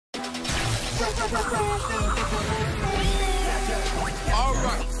All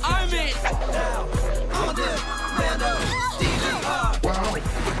right, I'm in.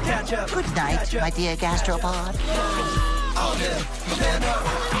 Good night, my dear gastropod.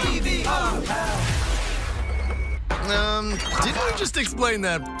 Didn't we just explain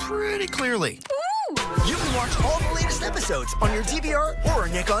that pretty clearly? You can watch all the latest episodes on your DVR or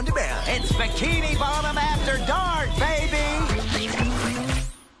Nick On Demand. It's Bikini Bottom After Dark, baby!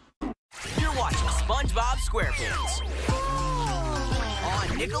 You're watching SpongeBob SquarePants on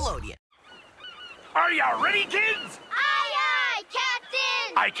Nickelodeon. Are you ready, kids? Aye, aye,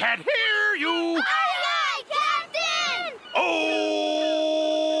 Captain! I can't hear you! Aye, aye, Captain! Oh!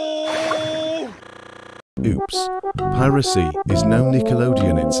 Oops. Piracy is no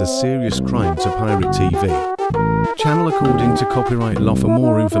Nickelodeon. It's a serious crime to pirate TV. Channel according to copyright law. For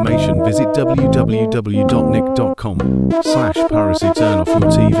more information visit www.nick.com/piracy. Turn off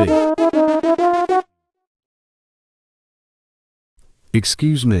your TV.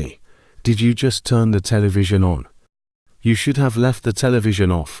 Excuse me, did you just turn the television on? You should have left the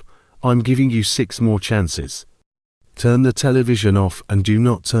television off. I'm giving you 6 more chances. Turn the television off and do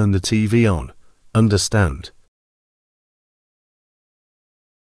not turn the TV on. Understand?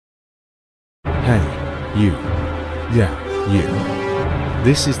 Hey, you. Yeah, you.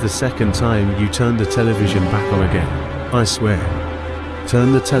 This is the second time you turned the television back on again. I swear.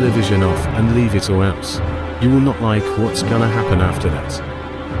 Turn the television off and leave it, or else you will not like what's gonna happen after that.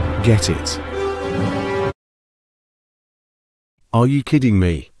 Get it? Are you kidding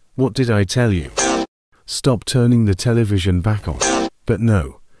me? What did I tell you? Stop turning the television back on. But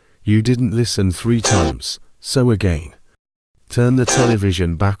no. You didn't listen 3 times, so again. Turn the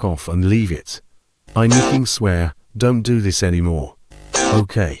television back off and leave it. I nicking swear, don't do this anymore.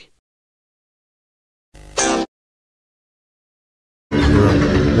 Okay. Bro,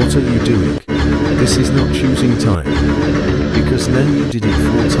 what are you doing? This is not choosing time. Because now you did it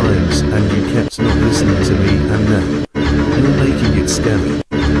 4 times and you kept not listening to me, and now you're making it scary.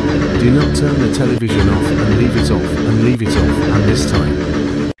 Do not turn the television off and leave it off and leave it off, and this time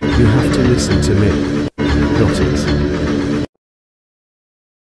you have to listen to me. Got it?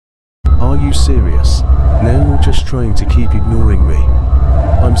 Are you serious? Now you're just trying to keep ignoring me.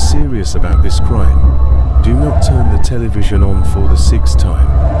 I'm serious about this crime. Do not turn the television on for the 6th time.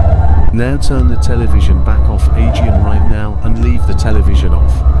 Now turn the television back off, Adrian, right now, and leave the television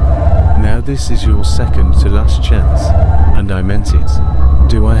off. Now this is your second to last chance, and I meant it.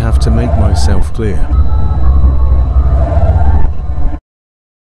 Do I have to make myself clear?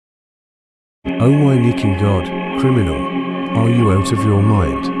 Oh my nicking god, criminal. Are you out of your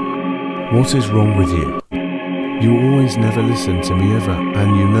mind? What is wrong with you? You always never listen to me ever,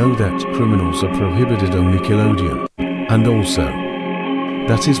 and you know that criminals are prohibited on Nickelodeon. And also,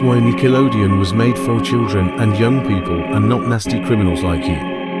 that is why Nickelodeon was made for children and young people and not nasty criminals like you.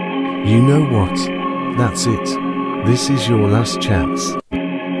 You know what? That's it. This is your last chance.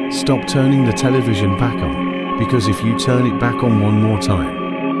 Stop turning the television back on, because if you turn it back on one more time,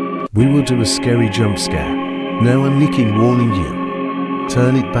 we will do a scary jump scare. Now I'm nicking warning you.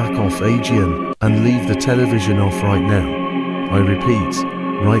 Turn it back off, Adrian, and leave the television off right now. I repeat,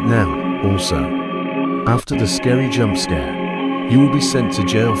 right now, also. After the scary jump scare, you will be sent to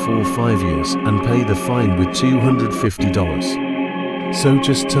jail for 5 years and pay the fine with $250. So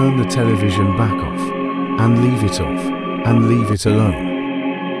just turn the television back off, and leave it off, and leave it alone.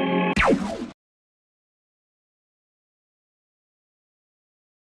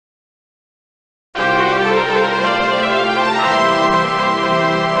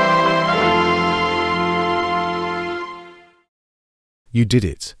 You did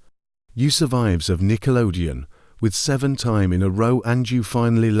it. You survives of Nickelodeon with 7 times in a row, and you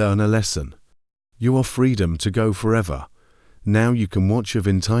finally learn a lesson. You are freedom to go forever. Now you can watch of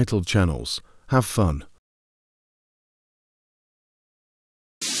entitled channels. Have fun.